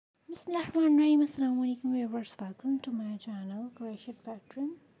Bismillahirrahmanirrahim. Assalamualaikum viewers. Welcome to my channel Crochet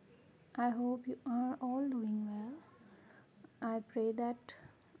Pattern. I hope you are all doing well. I pray that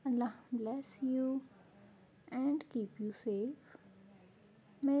Allah bless you and keep you safe.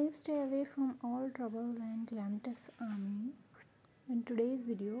 May you stay away from all troubles and calamities. Amin. In today's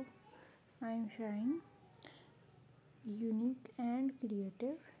video, I am sharing unique and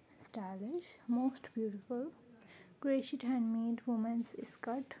creative, stylish, most beautiful crochet handmade women's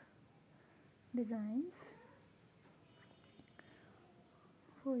skirt designs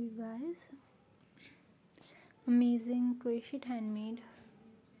for you guys. Amazing crochet handmade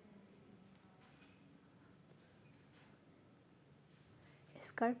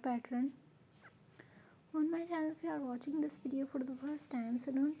skirt pattern on my channel. If you are watching this video for the first time,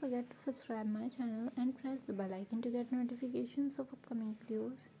 so don't forget to subscribe my channel and press the bell icon to get notifications of upcoming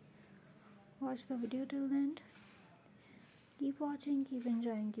videos. Watch the video till the end. Keep watching, keep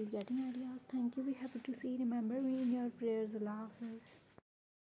enjoying, keep getting ideas. Thank you. Be happy to see. Remember me in your prayers. Allah Hafiz.